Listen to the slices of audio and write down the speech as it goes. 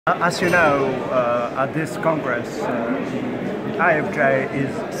As you know, at this Congress, the IFJ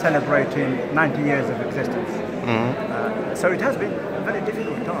is celebrating 90 years of existence. So it has been a very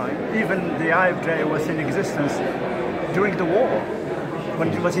difficult time. Even the IFJ was in existence during the war, when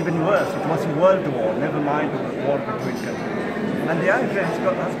it was even worse. It was a world war, never mind the war between countries. And the IFJ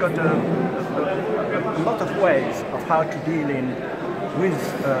has got a lot of ways of how to deal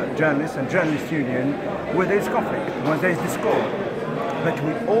with journalists and journalist union with this conflict, when there is discord. But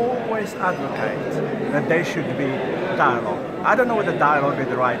we always advocate that there should be dialogue. I don't know whether dialogue is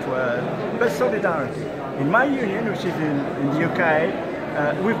the right word, but solidarity. In my union, which is in the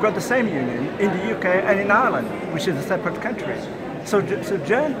UK, we've got the same union in the UK and in Ireland, which is a separate country. So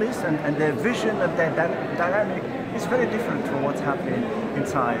journalists and their vision and their dynamic is very different from what's happening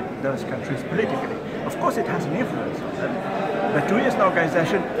inside those countries politically. Of course, it has an influence on them, but we as an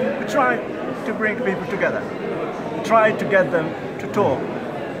organization, we try to bring people together, try to get them to talk.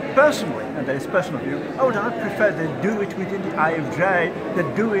 Personally, and there is personal view, I would prefer they do it within the IFJ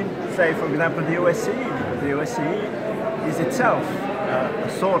than doing, say, for example, the OSCE, because the OSCE is itself a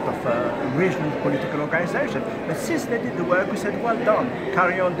sort of a regional political organization. But since they did the work, we said, well done,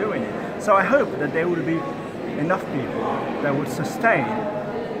 carry on doing it. So I hope that there will be enough people that will sustain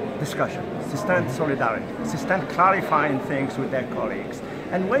discussion, sustain solidarity, sustain clarifying things with their colleagues.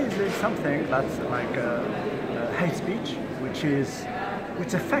 And when there's something that's like hate speech,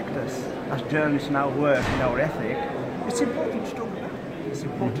 which affects us as journalists in our work, in our ethic, it's important to talk about it. It's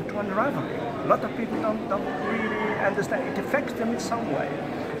important to unravel it. A lot of people don't really understand. It affects them in some way.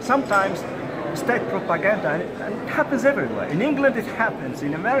 Sometimes state propaganda, and it happens everywhere. In England it happens,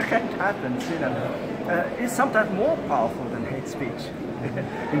 in America it happens, it's sometimes more powerful than hate speech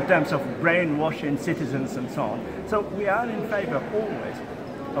in terms of brainwashing citizens and so on. So we are in favor always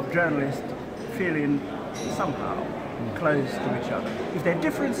of journalists feeling somehow close to each other. If there are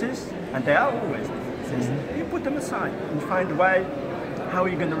differences, and there are always differences, you put them aside and find a way how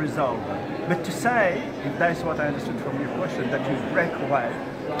you're going to resolve them. But to say, if that's what I understood from your question, that you break away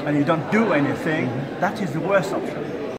and you don't do anything, that is the worst option.